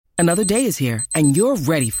Another day is here, and you're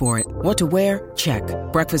ready for it. What to wear? Check.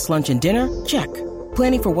 Breakfast, lunch, and dinner? Check.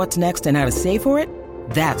 Planning for what's next and how to save for it?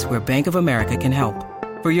 That's where Bank of America can help.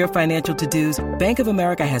 For your financial to-dos, Bank of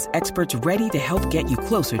America has experts ready to help get you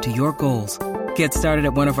closer to your goals. Get started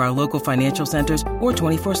at one of our local financial centers or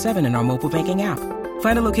 24/7 in our mobile banking app.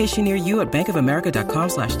 Find a location near you at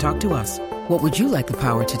bankofamerica.com/talktous. What would you like the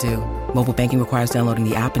power to do? Mobile banking requires downloading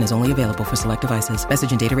the app and is only available for select devices.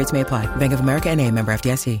 Message and data rates may apply. Bank of America N.A., member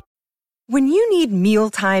FDIC. When you need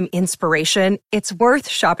mealtime inspiration, it's worth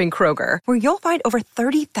shopping Kroger, where you'll find over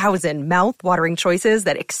 30,000 mouth-watering choices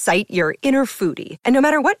that excite your inner foodie. And no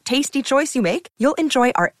matter what tasty choice you make, you'll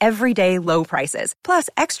enjoy our everyday low prices, plus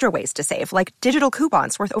extra ways to save, like digital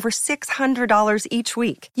coupons worth over $600 each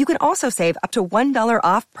week. You can also save up to $1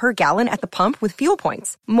 off per gallon at the pump with fuel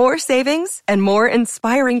points. More savings and more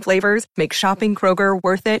inspiring flavors make shopping Kroger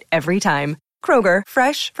worth it every time. Kroger,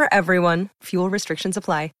 fresh for everyone. Fuel restrictions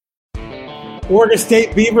apply. Oregon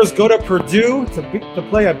State Beavers go to Purdue to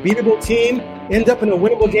play a beatable team, end up in a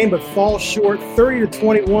winnable game, but fall short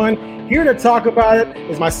 30-21. Here to talk about it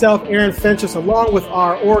is myself, Aaron Fentress, along with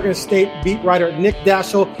our Oregon State beat writer, Nick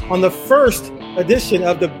Daschel, on the first edition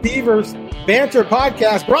of the Beavers Banter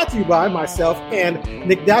podcast, brought to you by myself and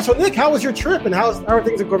Nick Daschel. Nick, how was your trip, and how are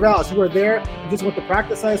things in Corvallis? You were there. You just went to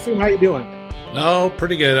practice, I assume. How you doing? No,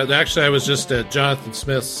 pretty good. Actually, I was just at Jonathan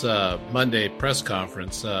Smith's Monday press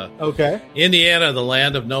conference. Okay. Indiana, the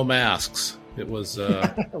land of no masks. It was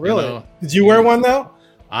really. Did you wear one though?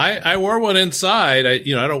 I wore one inside. I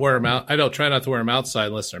don't wear them out. I don't try not to wear them outside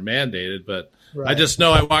unless they're mandated. But right. I just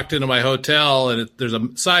know I walked into my hotel and there's a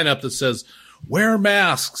sign up that says wear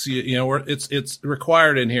masks. It's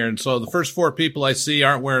required in here. And so the first 4 people I see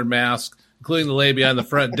aren't wearing masks, including the lady behind the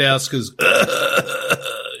front desk who's.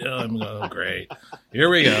 I'm going, great. Here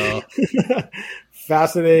we go.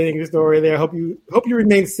 Fascinating story there. Hope you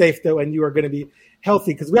remain safe though, and you are going to be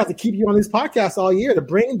healthy, because we have to keep you on these podcasts all year to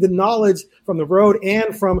bring the knowledge from the road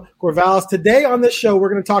and from Corvallis. Today on this show, we're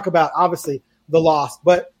going to talk about obviously the loss,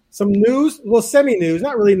 but some news, well, semi-news,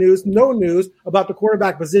 not really news, no news about the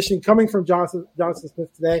quarterback position coming from Jonathan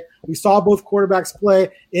Smith today. We saw both quarterbacks play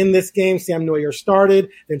in this game. Sam Neuer started,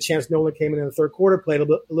 then Chance Nolan came in the third quarter, played a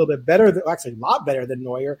little bit better, actually a lot better than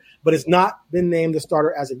Neuer, but has not been named the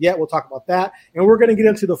starter as of yet. We'll talk about that. And we're going to get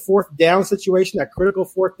into the fourth down situation, that critical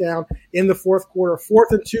fourth down in the fourth quarter.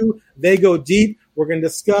 4th and 2, they go deep. We're going to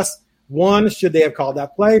discuss 1, should they have called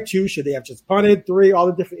that play? 2, should they have just punted? 3, all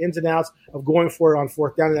the different ins and outs of going for it on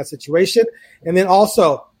 4th down in that situation. And then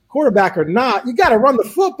also, quarterback or not, you got to run the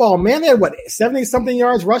football, man. They had, 70-something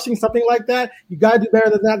yards rushing, something like that? You got to do better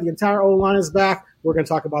than that. The entire O-line is back. We're going to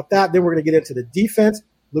talk about that. Then we're going to get into the defense.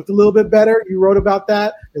 Looked a little bit better. You wrote about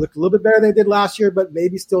that. They looked a little bit better than they did last year, but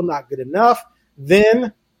maybe still not good enough.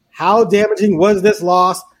 Then, how damaging was this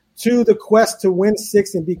loss to the quest to win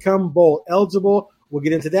 6 and become bowl eligible? We'll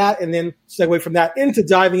get into that and then segue from that into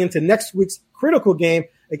diving into next week's critical game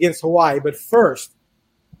against Hawaii. But first,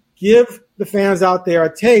 give the fans out there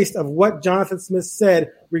a taste of what Jonathan Smith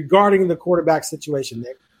said regarding the quarterback situation,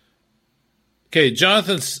 Nick. Okay,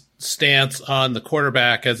 Jonathan's stance on the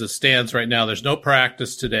quarterback as it stands right now. There's no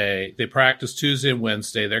practice today. They practice Tuesday and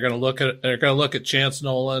Wednesday. They're going to look at Chance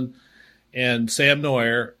Nolan and Sam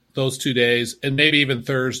Neuer those 2 days, and maybe even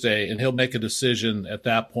Thursday, and he'll make a decision at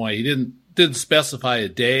that point. He didn't specify a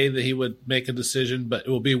day that he would make a decision, but it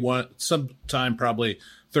will be sometime probably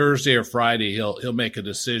Thursday or Friday. He'll make a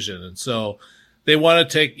decision, and so they want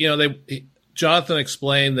to take. Jonathan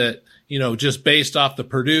explained that just based off the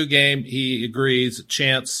Purdue game, he agrees that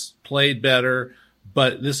Chance played better,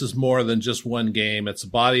 but this is more than just one game. It's a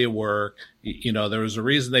body of work. There was a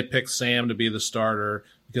reason they picked Sam to be the starter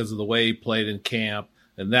because of the way he played in camp.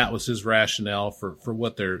 And that was his rationale for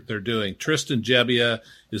what they're doing. Tristan Gebbia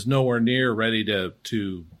is nowhere near ready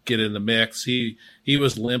to get in the mix. He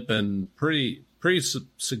was limping pretty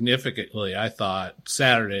significantly, I thought,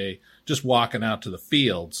 Saturday, just walking out to the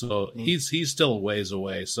field. So he's still a ways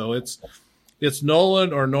away. So it's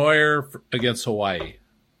Nolan or Neuer against Hawaii.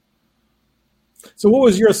 So what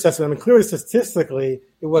was your assessment? I mean, clearly statistically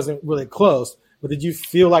it wasn't really close, but did you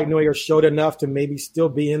feel like Neuer showed enough to maybe still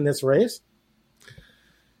be in this race?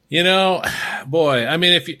 Boy, I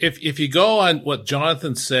mean, if you go on what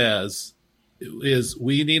Jonathan says is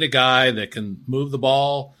we need a guy that can move the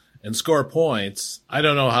ball and score points. I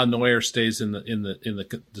don't know how Neuer stays in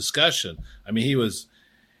the discussion. I mean,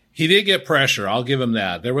 he did get pressure. I'll give him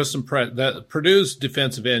that. There was some that Purdue's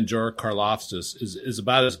defensive end, Georg Karlaftis, is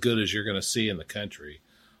about as good as you're going to see in the country,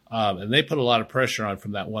 and they put a lot of pressure on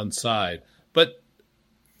from that one side, but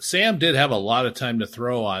Sam did have a lot of time to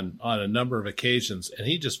throw on a number of occasions, and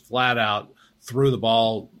he just flat out threw the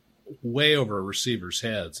ball way over receivers'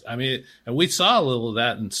 heads. I mean, and we saw a little of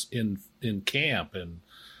that in camp, and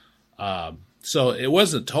so it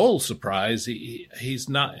wasn't a total surprise. He's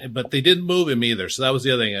not, but they didn't move him either. So that was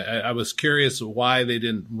the other thing. I was curious why they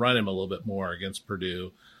didn't run him a little bit more against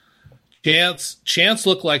Purdue. Chance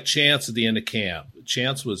looked like Chance at the end of camp.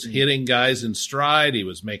 Chance was hitting guys in stride. He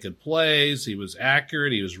was making plays. He was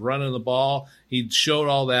accurate. He was running the ball. He showed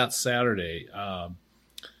all that Saturday.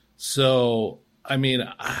 So, I mean,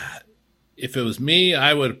 if it was me,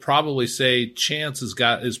 I would probably say Chance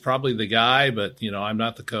is probably the guy, but, I'm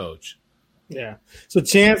not the coach. Yeah. So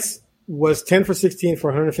Chance was 10 for 16 for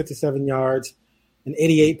 157 yards, an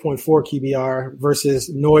 88.4 QBR versus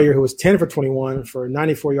Neuer, who was 10 for 21 for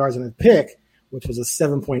 94 yards and a pick, which was a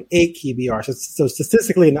 7.8 QBR. So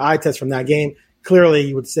statistically, in the eye test from that game, clearly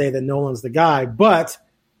you would say that Nolan's the guy. But,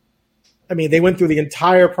 I mean, they went through the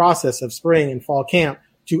entire process of spring and fall camp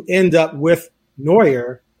to end up with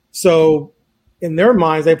Neuer. So in their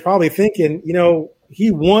minds, they're probably thinking,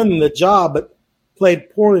 he won the job but played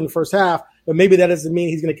poorly in the first half. But maybe that doesn't mean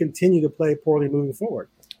he's going to continue to play poorly moving forward.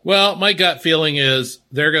 Well, my gut feeling is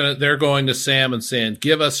they're going to Sam and saying,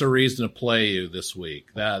 give us a reason to play you this week.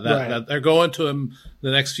 That they're going to him the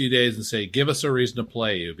next few days and say, give us a reason to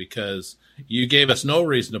play you because you gave us no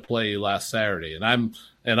reason to play you last Saturday. And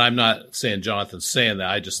I'm not saying Jonathan's saying that.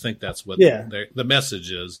 I just think that's what the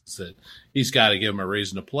message is that he's got to give him a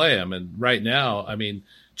reason to play him. And right now, I mean,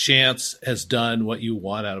 Chance has done what you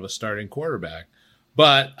want out of a starting quarterback.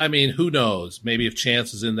 But, I mean, who knows? Maybe if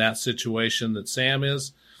Chance is in that situation that Sam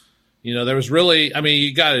is, there was really – I mean,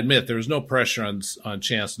 you got to admit there was no pressure on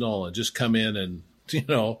Chance Nolan. Just come in and,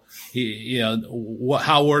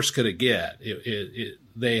 how worse could it get?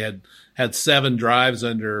 They had 7 drives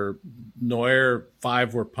under Neuer.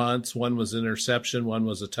 5 were punts. 1 was interception. 1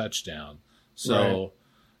 was a touchdown. So,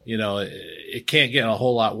 it can't get a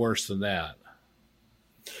whole lot worse than that.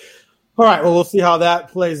 All right, well, we'll see how that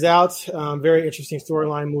plays out. Very interesting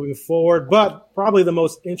storyline moving forward. But probably the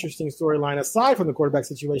most interesting storyline, aside from the quarterback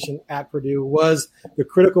situation at Purdue, was the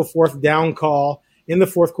critical 4th down call in the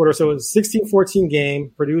fourth quarter. So it was a 16-14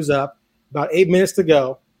 game. Purdue's up. About 8 minutes to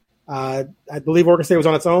go. I believe Oregon State was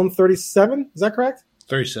on its own 37. Is that correct?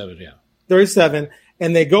 37, yeah. 37.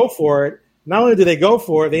 And they go for it. Not only do they go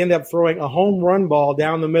for it, they end up throwing a home run ball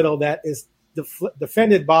down the middle that is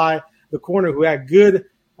defended by the corner who had good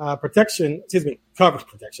coverage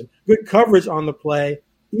protection, good coverage on the play,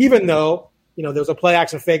 even though, there was a play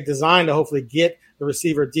action fake designed to hopefully get the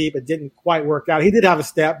receiver deep. It didn't quite work out. He did have a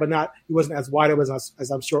step, but he wasn't as wide open as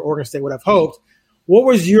I'm sure Oregon State would have hoped. What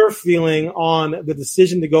was your feeling on the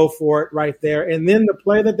decision to go for it right there? And then the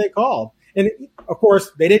play that they called. And of course,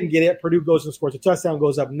 they didn't get it. Purdue goes and scores a touchdown,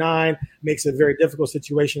 goes up 9, makes it a very difficult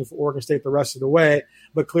situation for Oregon State the rest of the way.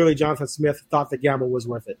 But clearly Jonathan Smith thought the gamble was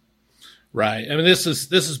worth it. Right. I mean, this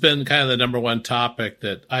has been kind of the number one topic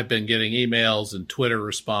that I've been getting emails and Twitter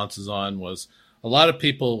responses on was a lot of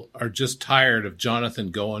people are just tired of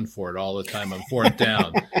Jonathan going for it all the time on 4th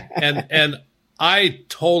down. And I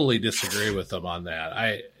totally disagree with them on that.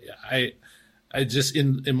 I just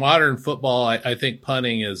in modern football, I think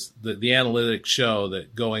punting is the analytics show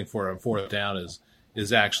that going for it on 4th down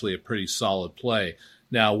is actually a pretty solid play.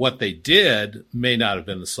 Now, what they did may not have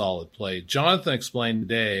been the solid play. Jonathan explained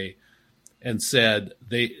today and said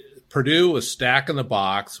Purdue was stacking the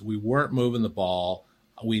box. We weren't moving the ball.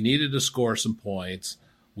 We needed to score some points.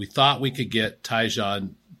 We thought we could get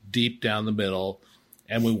Tyjon deep down the middle,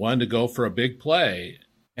 and we wanted to go for a big play.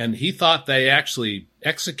 And he thought they actually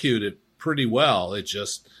executed pretty well. It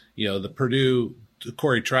just, the Purdue,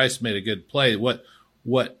 Corey Trice made a good play. What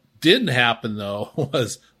didn't happen, though,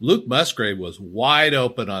 was Luke Musgrave was wide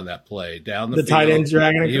open on that play down the field. Tight end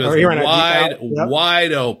dragging. He was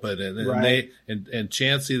wide open, and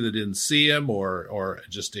Chance either didn't see him or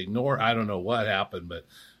just ignore. I don't know what happened,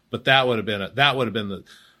 but that would have been the.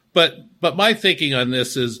 But my thinking on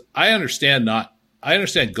this is I understand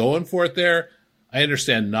going for it there. I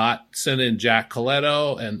understand not sending Jack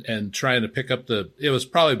Coletto and trying to pick up it was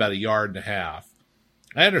probably about 1.5 yards.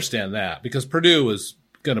 I understand that because Purdue was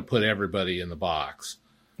going to put everybody in the box.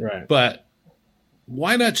 Right. But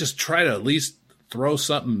why not just try to at least throw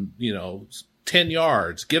something, 10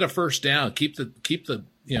 yards, get a first down, keep the.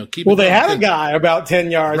 Well, they had a guy about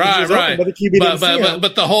 10 yards. Right. Open, but the QB didn't see him.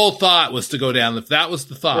 But the whole thought was to go down. That was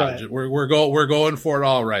the thought. Right. We're going for it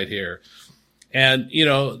all right here. And,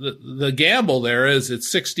 the gamble there is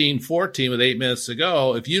it's 16-14 with 8 minutes to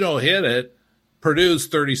go. If you don't hit it, Purdue's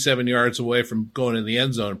 37 yards away from going in the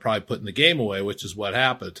end zone and probably putting the game away, which is what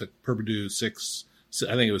happened. It took Purdue 6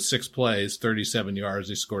 plays, 37 yards.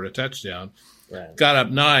 They scored a touchdown. got up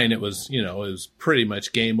 9, it was pretty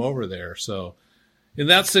much game over there. So in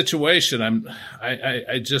that situation,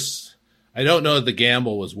 I don't know if the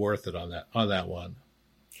gamble was worth it on that one.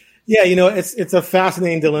 Yeah, it's a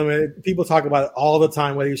fascinating dilemma. People talk about it all the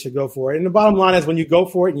time, whether you should go for it. And the bottom line is when you go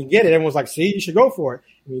for it and you get it, everyone's like, see, you should go for it.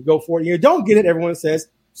 When you go for it and you don't get it, everyone says,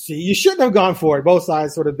 see, you shouldn't have gone for it. Both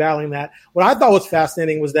sides sort of battling that. What I thought was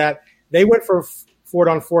fascinating was that they went for it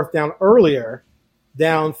on fourth down earlier,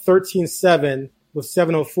 down 13-7 with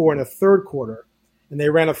 7:04 in the third quarter. And they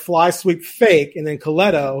ran a fly sweep fake, and then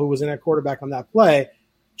Coletto, who was in at quarterback on that play,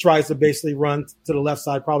 tries to basically run to the left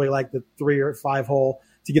side, probably like the 3 or 5 hole,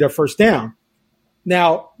 to get a first down.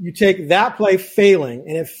 Now, you take that play failing,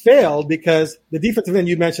 and it failed because the defensive end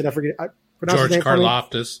you mentioned, I forget, George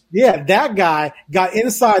Karlaftis. Yeah, that guy got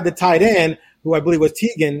inside the tight end, who I believe was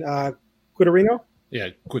Tegan Quitariano. Yeah,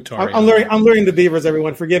 Quitariano. I'm learning the Beavers,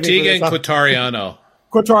 everyone. Forgive me. Tegan Quitariano.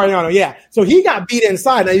 Quitariano, yeah. So he got beat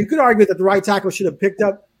inside. Now, you could argue that the right tackle should have picked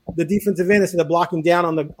up the defensive end instead of blocking down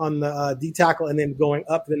on the D tackle and then going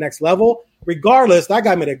up to the next level. Regardless, that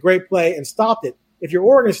guy made a great play and stopped it. If you're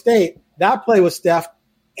Oregon State, that play was Steph,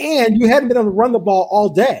 and you hadn't been able to run the ball all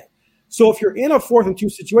day. So if you're in a 4th and 2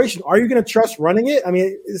 situation, are you going to trust running it? I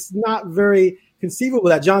mean, it's not very conceivable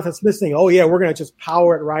that Jonathan Smith saying, oh, yeah, we're going to just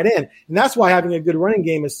power it right in. And that's why having a good running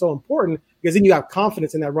game is so important, because then you have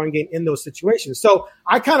confidence in that run game in those situations. So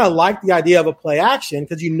I kind of like the idea of a play action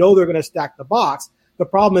because you know they're going to stack the box. The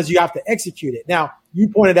problem is you have to execute it. Now, you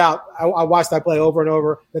pointed out, I watched that play over and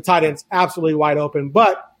over. The tight end's absolutely wide open,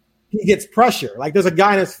 but he gets pressure. Like there's a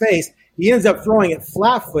guy in his face. He ends up throwing it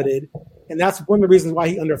flat-footed, and that's one of the reasons why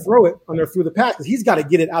he underthrew the pass, because he's got to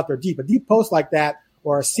get it out there deep. A deep post like that,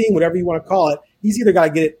 or a seam, whatever you want to call it, he's either got to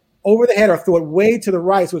get it over the head or throw it way to the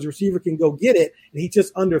right so his receiver can go get it, and he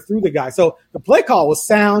just underthrew the guy. So the play call was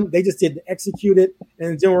sound. They just didn't execute it,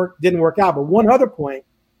 and it didn't work out. But one other point,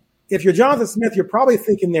 if you're Jonathan Smith, you're probably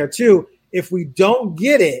thinking there too, if we don't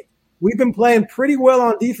get it, we've been playing pretty well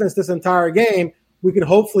on defense this entire game. We can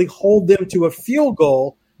hopefully hold them to a field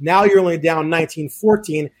goal. Now you're only down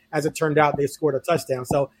 19-14. As it turned out, they scored a touchdown.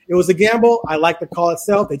 So it was a gamble. I like the call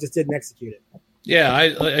itself. They just didn't execute it. Yeah,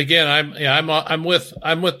 I'm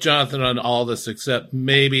with Jonathan on all this, except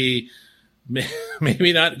maybe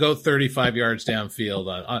not go 35 yards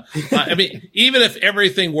downfield. I mean, even if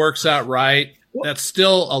everything works out right, that's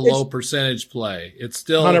still a low percentage play. It's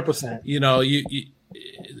still 100%.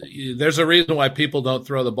 There's a reason why people don't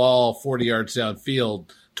throw the ball 40 yards downfield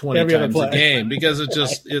 20 times a game, because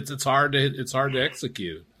it's hard to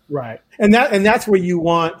execute. Right. And that's where you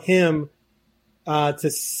want him to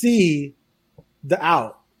see the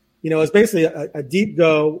out. It's basically a deep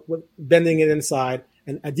go with bending it inside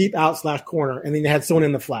and a deep out / corner, and then they had someone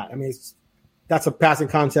in the flat. I mean, that's a passing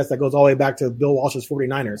contest that goes all the way back to Bill Walsh's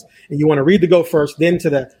 49ers. And you want to read the go first, then to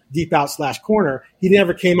the deep out / corner. He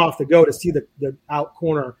never came off the go to see the out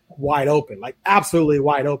corner wide open, like absolutely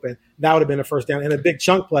wide open. That would have been a first down and a big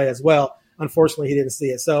chunk play as well. Unfortunately, he didn't see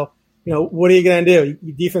it. So, what are you going to do?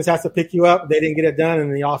 Your defense has to pick you up. They didn't get it done,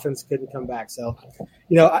 and the offense couldn't come back. So,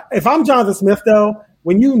 if I'm Jonathan Smith, though,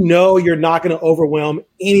 when you're not going to overwhelm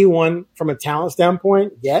anyone from a talent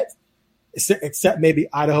standpoint yet, except maybe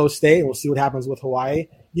Idaho State, and we'll see what happens with Hawaii.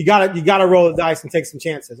 You gotta roll the dice and take some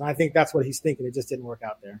chances. And I think that's what he's thinking. It just didn't work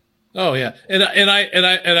out there. Oh yeah, and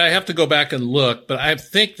I have to go back and look, but I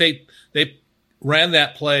think they ran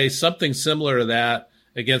that play something similar to that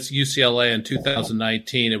against UCLA in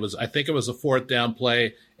 2019. I think it was a 4th down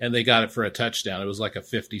play, and they got it for a touchdown. It was like a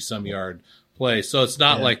 50-some yard play. So it's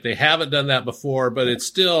not like they haven't done that before, but it's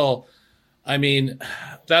still. I mean,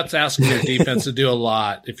 that's asking your defense to do a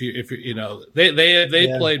lot. If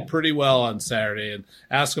they played pretty well on Saturday, and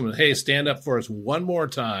ask them, hey, stand up for us one more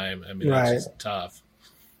time. I mean, That's just tough.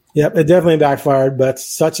 Yep, it definitely backfired, but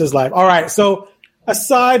such is life. All right, so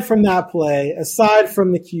aside from that play, aside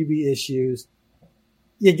from the QB issues,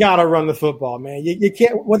 you got to run the football, man. You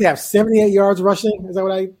can't. What, they have 78 yards rushing? Is that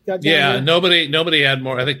what I got down Yeah, here? nobody had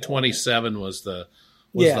more. I think 27 was the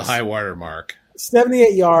high water mark.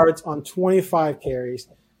 78 yards on 25 carries.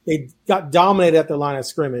 They got dominated at the line of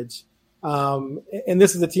scrimmage. And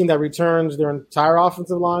this is a team that returns their entire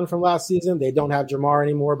offensive line from last season. They don't have Jamar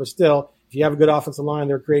anymore, but still, if you have a good offensive line,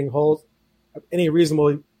 they're creating holes. Any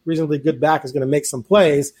reasonably good back is going to make some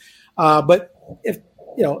plays. But if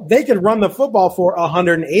they could run the football for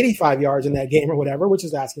 185 yards in that game or whatever, which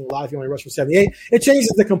is asking a lot if you only rush for 78. It changes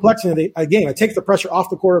the complexion of the game. It takes the pressure off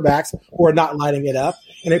the quarterbacks who are not lighting it up,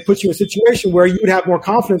 and it puts you in a situation where you would have more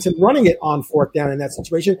confidence in running it on 4th down in that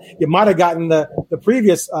situation. You might have gotten the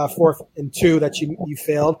previous 4th and 2 that you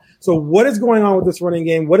failed. So what is going on with this running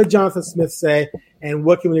game? What did Jonathan Smith say? And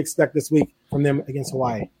what can we expect this week from them against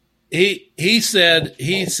Hawaii? He said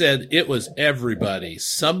it was everybody.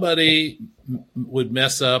 Somebody would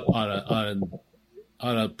mess up on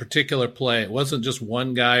a particular play. It wasn't just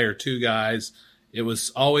one guy or two guys. It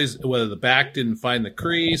was always whether the back didn't find the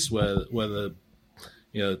crease, whether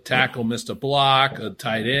tackle missed a block, a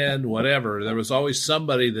tight end, whatever. There was always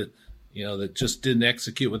somebody that that just didn't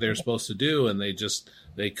execute what they were supposed to do, and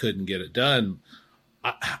they couldn't get it done.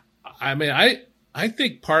 I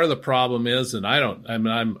think part of the problem is, and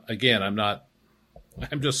I'm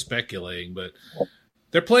just speculating, but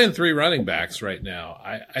they're playing three running backs right now.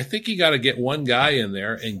 I think you got to get one guy in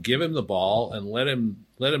there and give him the ball and let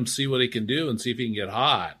him see what he can do and see if he can get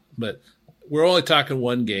hot. But we're only talking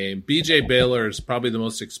one game. B.J. Baylor is probably the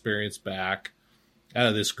most experienced back out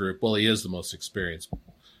of this group. Well, he is the most experienced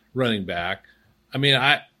running back. I mean,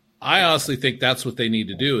 I honestly think that's what they need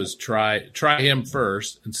to do is try him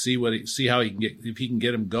first and see how he can get, if he can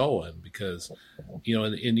get him going, because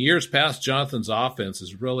in years past Jonathan's offense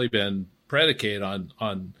has really been predicated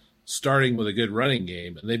on starting with a good running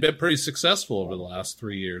game, and they've been pretty successful over the last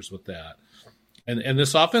 3 years with that. And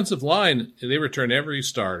this offensive line, they return every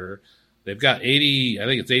starter. They've got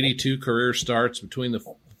 82 career starts between the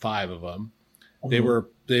five of them. They were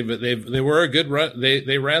a good run.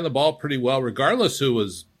 They ran the ball pretty well, regardless who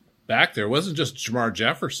was back there. It wasn't just Jamar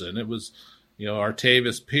Jefferson. It was,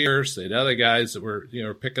 Artavis Pierce. They had other guys that were,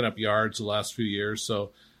 picking up yards the last few years.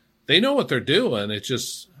 So they know what they're doing.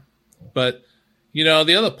 But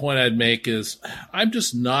the other point I'd make is I'm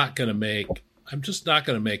just not going to make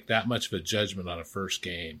that much of a judgment on a first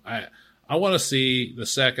game. I want to see the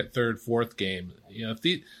second, third, fourth game.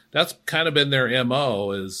 That's kind of been their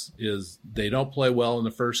MO is they don't play well in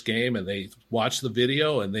the first game and they watch the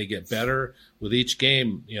video and they get better with each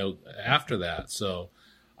game, after that. So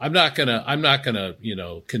I'm not gonna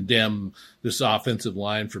condemn this offensive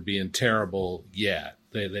line for being terrible yet.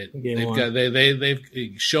 They've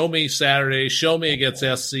show me Saturday, show me against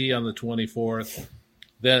SC on the 24th.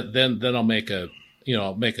 Then I'll make a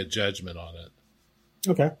judgment on it.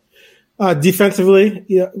 Okay. Defensively,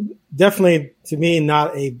 definitely to me,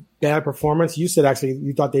 not a bad performance. You said actually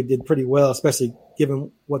you thought they did pretty well, especially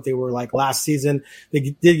given what they were like last season.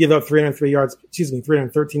 They did give up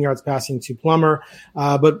 313 yards passing to Plummer.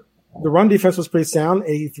 But the run defense was pretty sound,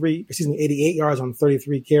 88 yards on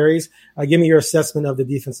 33 carries. Give me your assessment of the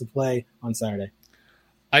defensive play on Saturday.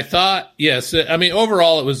 I thought, yes. I mean,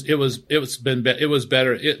 overall, it was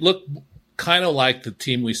better. It looked kind of like the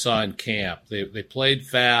team we saw in camp. They played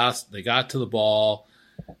fast. They got to the ball.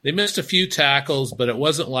 They missed a few tackles, but it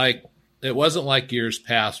wasn't like years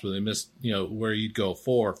past where they missed, where you'd go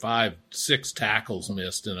 4, 5, 6 tackles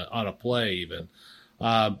missed on a play even.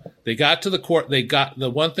 They got to the court. They got the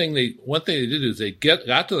one thing they did is they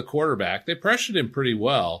got to the quarterback. They pressured him pretty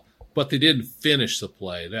well, but they didn't finish the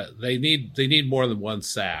play. That they need more than one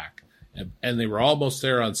sack, and they were almost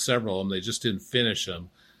there on several of them. They just didn't finish them.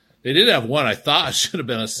 They did have one I thought should have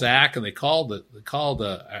been a sack, and they called I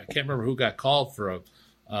can't remember who got called for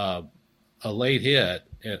a late hit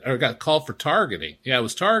or got called for targeting. Yeah, it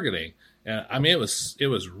was targeting. And I mean, it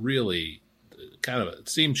was really kind of, it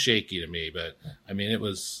seemed shaky to me, but I mean,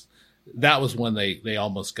 that was when they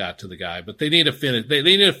almost got to the guy, but they need to finish. They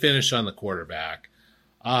need to finish on the quarterback.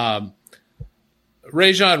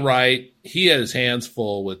 Rajon Wright, he had his hands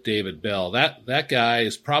full with David Bell. That guy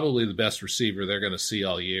is probably the best receiver they're going to see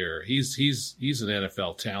all year. He's an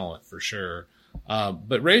NFL talent for sure.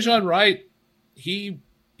 But Rajon Wright, he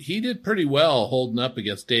did pretty well holding up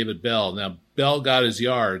against David Bell. Now Bell got his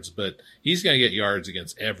yards, but he's going to get yards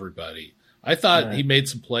against everybody. I thought he made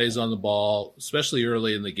some plays on the ball, especially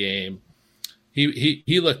early in the game.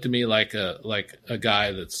 He looked to me like a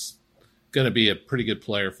guy that's going to be a pretty good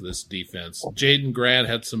player for this defense. Jaden Grant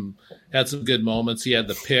had some good moments. He had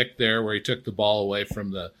the pick there where he took the ball away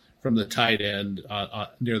from the tight end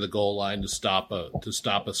near the goal line to stop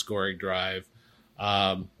a scoring drive.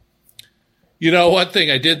 One thing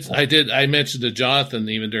I mentioned to Jonathan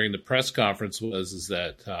even during the press conference was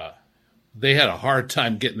that they had a hard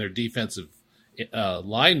time getting their defensive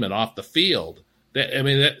linemen off the field.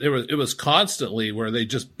 It was constantly where they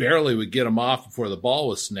just barely would get them off before the ball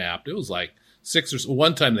was snapped. It was like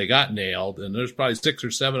one time they got nailed, and there's probably 6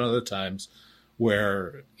 or 7 other times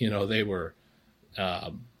where they were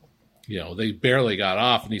they barely got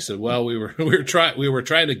off. And he said, well, we were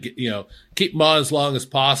trying to get, keep them on as long as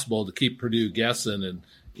possible to keep Purdue guessing. And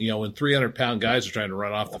when 300-pound guys are trying to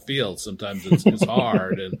run off the field, sometimes it's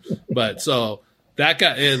hard. But so that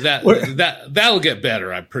guy that'll get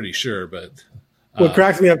better, I'm pretty sure. But What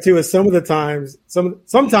cracks me up too is some of the times,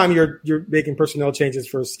 sometimes you're making personnel changes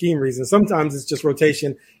for scheme reasons. Sometimes it's just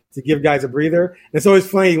rotation to give guys a breather. And it's always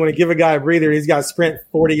funny when you give a guy a breather, he's got to sprint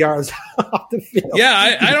 40 yards off the field.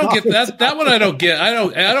 Yeah, I don't get that. That one I don't get. I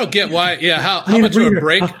don't get why. Yeah, how much of a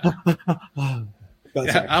break?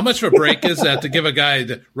 How much of a break is that to give a guy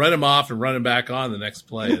to run him off and run him back on the next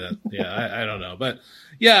play? I don't know, but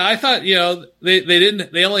yeah, I thought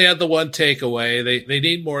they only had the one takeaway. They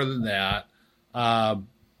need more than that. And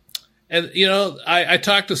I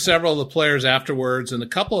talked to several of the players afterwards, and a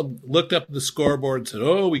couple of them looked up at the scoreboard and said,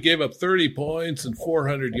 "Oh, we gave up 30 points and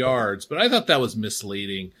 400 yards." But I thought that was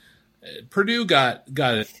misleading. Purdue got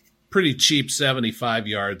a pretty cheap 75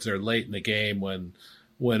 yards there late in the game when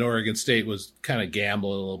Oregon State was kind of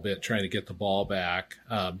gambling a little bit, trying to get the ball back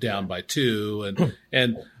down by 2.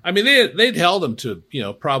 And I mean, they'd held them to,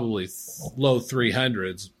 probably low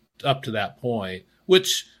 300s up to that point,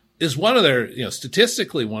 which is one of their,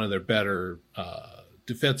 statistically one of their better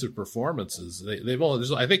defensive performances.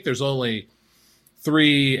 I think there's only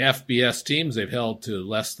 3 FBS teams they've held to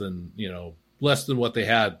less than what they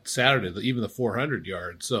had Saturday, even the 400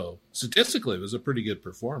 yards. So statistically, it was a pretty good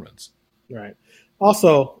performance. Right.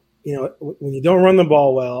 Also, when you don't run the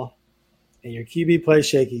ball well and your QB plays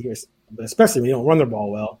shaky, especially when you don't run the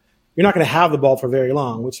ball well, you're not going to have the ball for very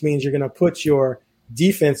long, which means you're going to put your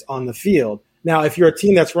defense on the field. Now, if you're a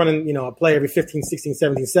team that's running, a play every 15, 16,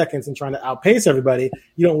 17 seconds and trying to outpace everybody,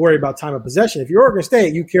 you don't worry about time of possession. If you're Oregon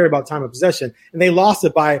State, you care about time of possession. And they lost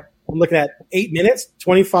it by, I'm looking at 8 minutes,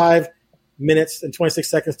 25 minutes and 26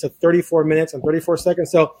 seconds to 34 minutes and 34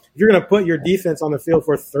 seconds. So if you're going to put your defense on the field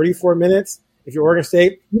for 34 minutes, if you're Oregon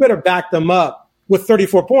State, you better back them up with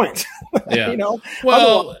 34 points. Yeah.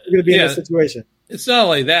 Well, you're going to be in that situation. It's not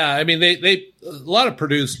only that. I mean, they a lot of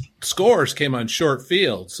Purdue's scores came on short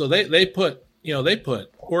field, so they put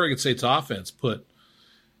Oregon State's offense put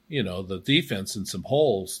the defense in some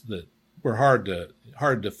holes that were hard to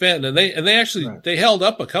defend, and they actually they held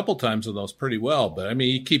up a couple times on those pretty well. But I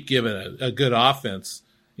mean, you keep giving a good offense,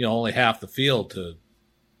 only half the field to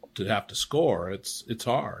have to score. It's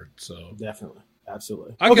hard. So definitely,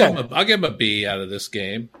 absolutely. I'll give them a B out of this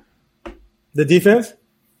game. The defense.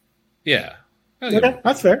 Yeah. Okay,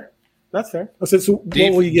 that's fair. So what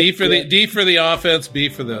will you get? D for the offense, B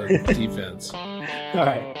for the defense. All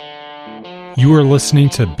right. You are listening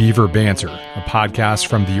to Beaver Banter, a podcast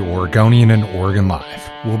from the Oregonian and Oregon Live.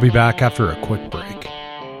 We'll be back after a quick break.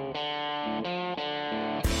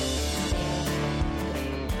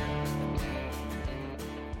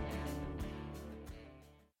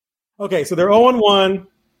 Okay, so they're 0-1.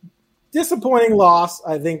 Disappointing loss,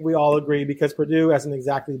 I think we all agree, because Purdue hasn't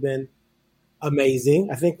exactly been amazing.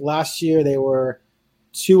 I think last year they were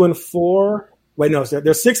 2-4. Wait, no, they're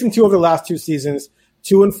 6-2 over the last 2 seasons,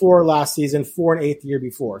 2-4 last season, 4-8 the year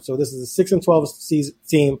before. So this is a 6-12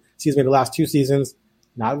 team, the last 2 seasons.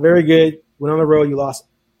 Not very good. Went on the road, you lost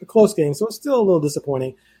a close game, so it's still a little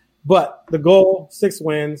disappointing. But the goal, 6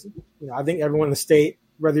 wins. I think everyone in the state,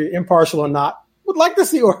 whether you're impartial or not, would like to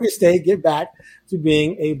see Oregon State get back to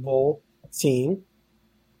being a bowl team.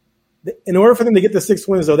 In order for them to get the 6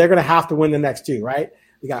 wins, though, they're going to have to win the next 2, right?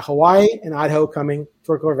 We got Hawaii and Idaho coming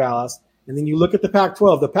toward Corvallis. And then you look at the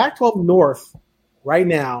Pac-12. The Pac-12 North right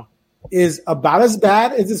now is about as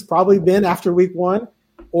bad as it's probably been after week 1.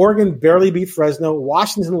 Oregon barely beat Fresno.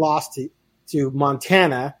 Washington lost to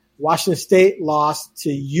Montana. Washington State lost to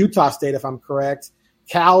Utah State, if I'm correct.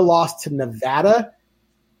 Cal lost to Nevada.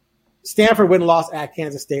 Stanford went and lost at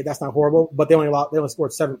Kansas State. That's not horrible, but they only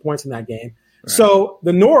scored 7 points in that game. Right. So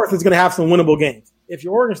the North is going to have some winnable games. If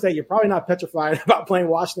you're Oregon State, you're probably not petrified about playing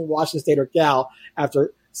Washington State, or Cal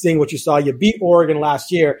after seeing what you saw. You beat Oregon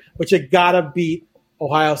last year, but you got to beat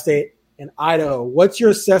Ohio State and Idaho. What's your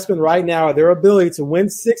assessment right now of their ability to win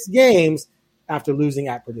 6 games after losing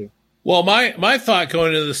at Purdue? Well, my thought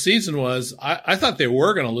going into the season was I thought they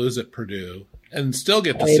were going to lose at Purdue and still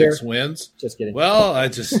get the 6 wins. Just kidding. Well, I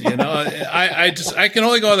just, I can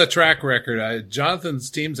only go on the track record. Jonathan's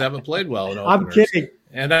teams haven't played well in openers. I'm kidding.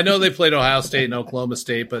 And I know they played Ohio State and Oklahoma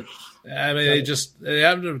State, but I mean,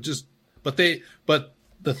 but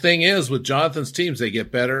the thing is with Jonathan's teams, they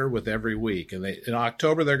get better with every week. And in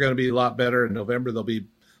October, they're going to be a lot better. In November, they'll be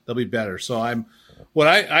better. So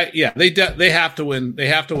they have to win. They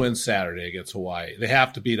have to win Saturday against Hawaii. They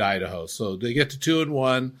have to beat Idaho. So they get to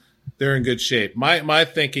 2-1. They're in good shape. My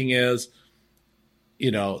thinking is,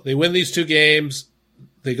 they win these 2 games.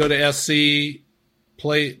 They go to SC,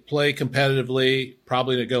 play competitively.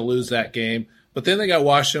 Probably going to lose that game. But then they got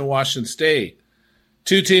Washington State.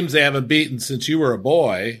 two teams they haven't beaten since you were a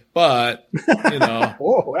boy, but you know,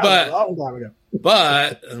 oh, that was a long time ago.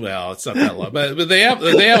 But well, it's not that long. But they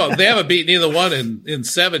haven't beaten either one in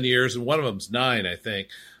 7 years, and one of them's 9, I think.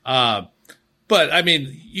 But I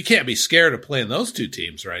mean, you can't be scared of playing those two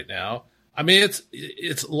teams right now. I mean,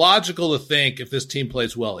 it's logical to think if this team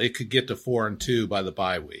plays well, it could get to 4-2 by the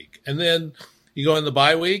bye week, and then you go in the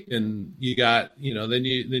bye week, and you got then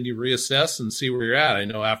you reassess and see where you're at. I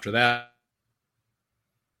know after that,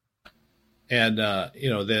 and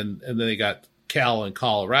then they got Cal and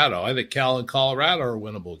Colorado. I think Cal and Colorado are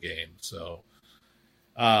winnable games. So,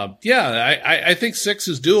 I think 6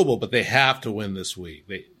 is doable, but they have to win this week.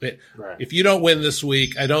 Right. If you don't win this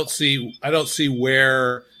week, I don't see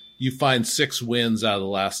where you find 6 wins out of the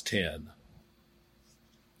last 10.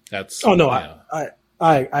 That's I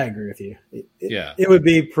agree with you. It would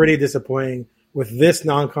be pretty disappointing with this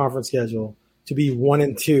non-conference schedule to be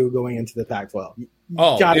 1-2 going into the Pac-12. You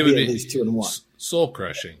got to be at least 2-1. Soul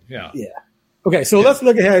crushing. Yeah. Okay, so let's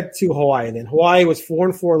look ahead to Hawaii then. Hawaii was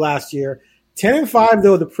 4-4 last year, 10-5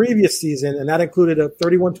 though the previous season, and that included a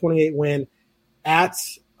 31-28 win at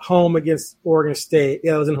home against Oregon State.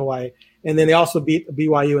 Yeah, it was in Hawaii. And then they also beat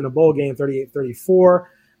BYU in a bowl game, 38-34.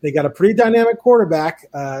 They got a pretty dynamic quarterback,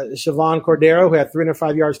 Siobhan Cordero, who had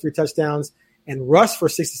 305 yards, 3 touchdowns, and rushed for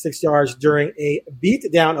 66 yards during a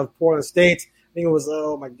beatdown of Portland State. I think it was,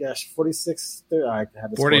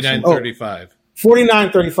 49-35.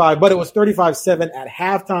 49-35, but it was 35-7 at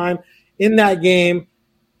halftime. In that game,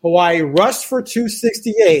 Hawaii rushed for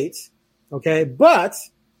 268, okay, but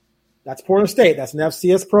that's Portland State. That's an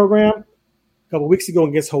FCS program. A couple weeks ago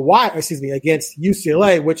against against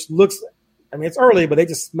UCLA, which looks, it's early, but they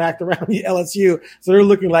just smacked around the LSU, so they're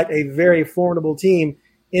looking like a very formidable team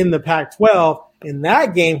in the Pac-12. In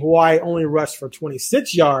that game, Hawaii only rushed for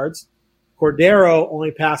 26 yards. Cordero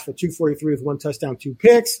only passed for 243 with 1 touchdown, 2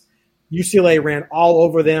 picks. UCLA ran all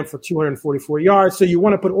over them for 244 yards. So you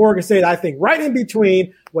want to put Oregon State, I think, right in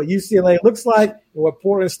between what UCLA looks like and what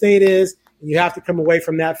Portland State is. And you have to come away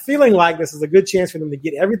from that feeling like this is a good chance for them to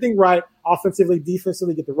get everything right, offensively,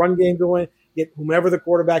 defensively, get the run game going, get whomever the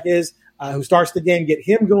quarterback is who starts the game, get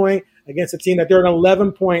him going against a team that they're an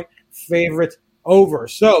 11-point favorite over.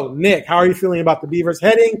 So, Nick, how are you feeling about the Beavers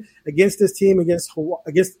heading against this team,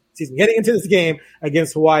 heading into this game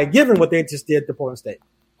against Hawaii, given what they just did to Portland State?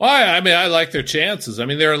 Well, I like their chances. They're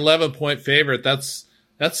an 11-point favorite. That's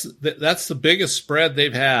the biggest spread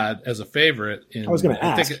they've had as a favorite. I was going to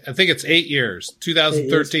ask. I think it's 8 years.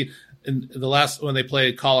 2013, and the last when they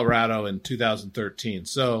played Colorado in 2013.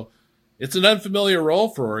 So it's an unfamiliar role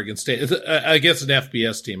for Oregon State. It's against an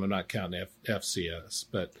FBS team. I'm not counting FCS,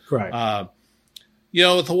 but right.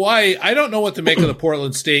 With Hawaii, I don't know what to make of the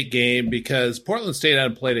Portland State game because Portland State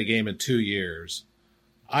hadn't played a game in 2 years.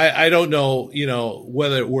 I don't know,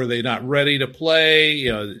 whether were they not ready to play?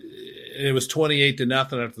 It was 28-0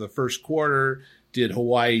 after the first quarter. Did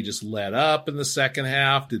Hawaii just let up in the second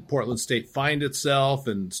half? Did Portland State find itself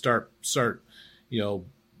and start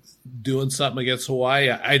doing something against Hawaii?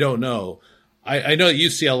 I don't know. I know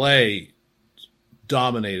UCLA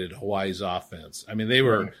dominated Hawaii's offense. They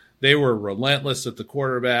were relentless at the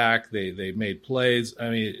quarterback. They made plays.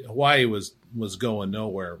 Hawaii was going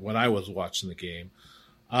nowhere when I was watching the game.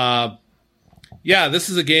 This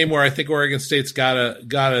is a game where I think Oregon State's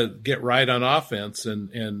gotta get right on offense,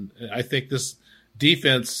 and I think this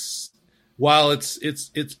defense, while it's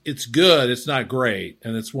good, it's not great,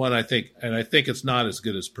 and it's one I think it's not as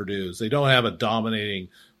good as Purdue's. They don't have a dominating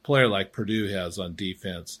player like Purdue has on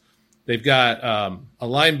defense. They've got a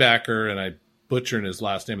linebacker, and I butchering his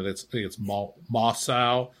last name. I think it's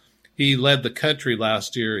Mossau. He led the country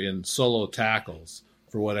last year in solo tackles,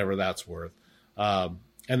 for whatever that's worth.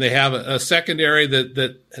 And they have a secondary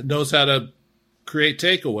that knows how to create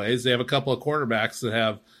takeaways. They have a couple of quarterbacks that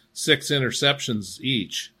have 6 interceptions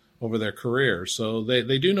each over their career. So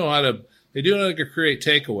they do know how to create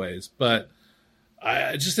takeaways. But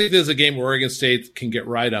I just think this is a game where Oregon State can get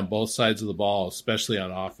right on both sides of the ball, especially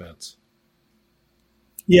on offense.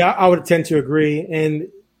 Yeah, I would tend to agree. And,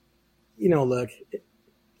 look,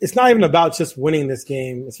 it's not even about just winning this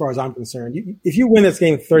game as far as I'm concerned. If you win this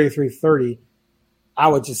game 33-30, I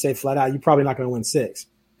would just say flat out, you're probably not going to win 6.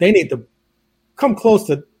 They need to come close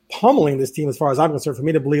to pummeling this team as far as I'm concerned for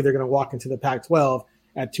me to believe they're going to walk into the Pac-12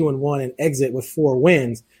 at 2-1 and exit with 4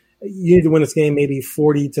 wins. You need to win this game maybe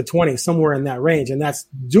 40-20, somewhere in that range. And that's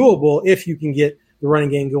doable if you can get the running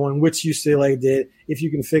game going, which UCLA did, if you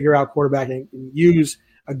can figure out quarterbacking and use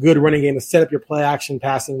a good running game to set up your play action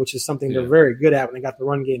passing, which is something they're very good at when they got the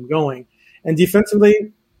run game going. And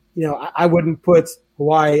defensively, I wouldn't put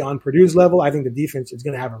Hawaii on Purdue's level. I think the defense is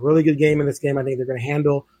going to have a really good game in this game. I think they're going to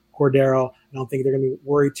handle Cordero. I don't think they're going to be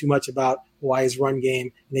worried too much about Hawaii's run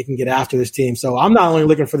game, and they can get after this team. So I'm not only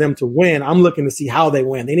looking for them to win, I'm looking to see how they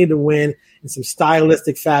win. They need to win in some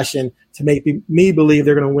stylistic fashion to make me believe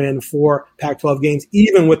they're going to win 4 Pac-12 games,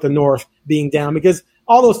 even with the North being down, because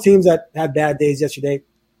all those teams that had bad days yesterday,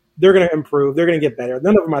 they're going to improve. They're going to get better.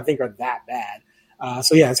 None of them, I think, are that bad.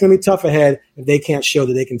 So, yeah, it's going to be tough ahead if they can't show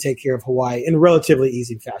that they can take care of Hawaii in relatively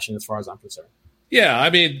easy fashion as far as I'm concerned. Yeah, I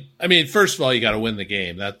mean, first of all, you got to win the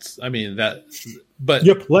game. But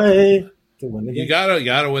you play to win the game. You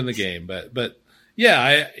got to win the game. But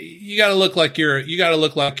yeah, you got to look like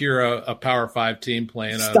you're a Power 5 team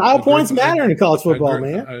playing. Style points matter in college football,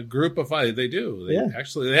 man. A group of 5, they do. They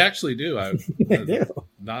actually do. They do.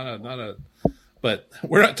 But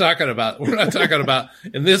we're not talking about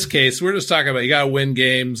in this case. We're just talking about you got to win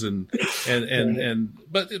games and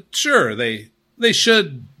but sure they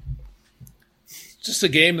should. Just a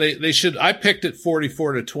game they should. I picked it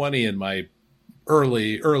 44-20 in my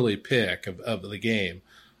early pick of the game.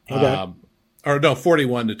 Okay. Or no,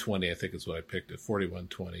 41-20. I think is what I picked it.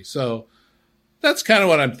 41-20. So that's kind of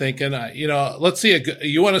what I'm thinking. Let's see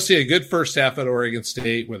you want to see a good first half at Oregon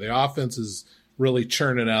State where the offense is really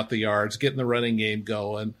churning out the yards, getting the running game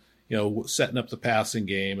going, setting up the passing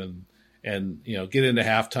game, and get into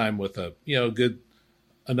halftime with a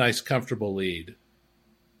nice comfortable lead.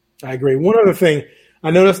 I agree. One other thing,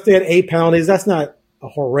 I noticed they had 8 penalties. That's not a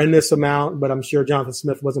horrendous amount, but I'm sure Jonathan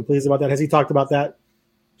Smith wasn't pleased about that. Has he talked about that?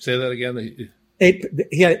 Say that again. They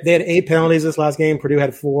had 8 penalties this last game. Purdue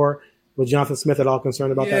had 4. Was Jonathan Smith at all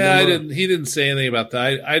concerned about that number? He didn't say anything about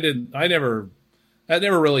that. That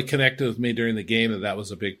never really connected with me during the game that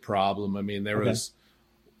was a big problem. I mean, there was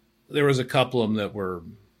a couple of them that were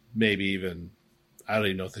maybe even, I don't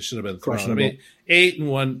even know if they should have been thrown. I mean, 8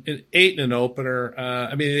 in an opener.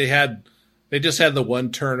 I mean, they just had the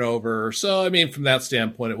one turnover. So I mean, from that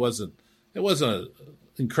standpoint, it wasn't an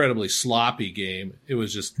incredibly sloppy game. It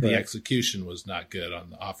was just the execution was not good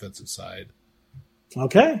on the offensive side.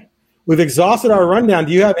 Okay, we've exhausted our rundown.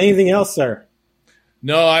 Do you have anything else, sir?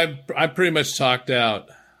 No, I'm pretty much talked out.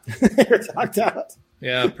 You're talked out.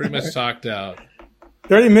 Yeah, pretty much talked out.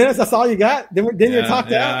 30 minutes, that's all you got? Then you're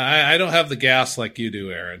talked out? I don't have the gas like you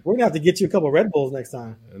do, Aaron. We're going to have to get you a couple of Red Bulls next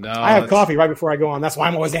time. No, I have coffee right before I go on. That's why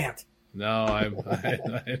I'm always amped. No,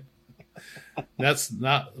 that's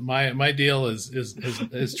not my deal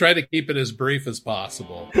is try to keep it as brief as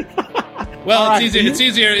possible. Well, it's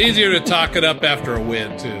easier to talk it up after a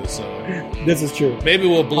win, too. So this is true. Maybe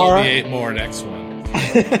we'll bloviate more next one.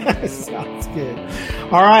 Sounds good.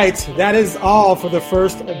 All right. That is all for the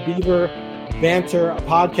first Beaver Banter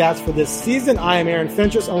podcast for this season. I am Aaron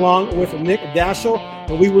Fentress along with Nick Daschel,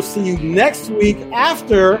 and we will see you next week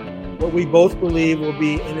after what we both believe will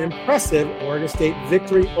be an impressive Oregon State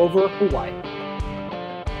victory over Hawaii.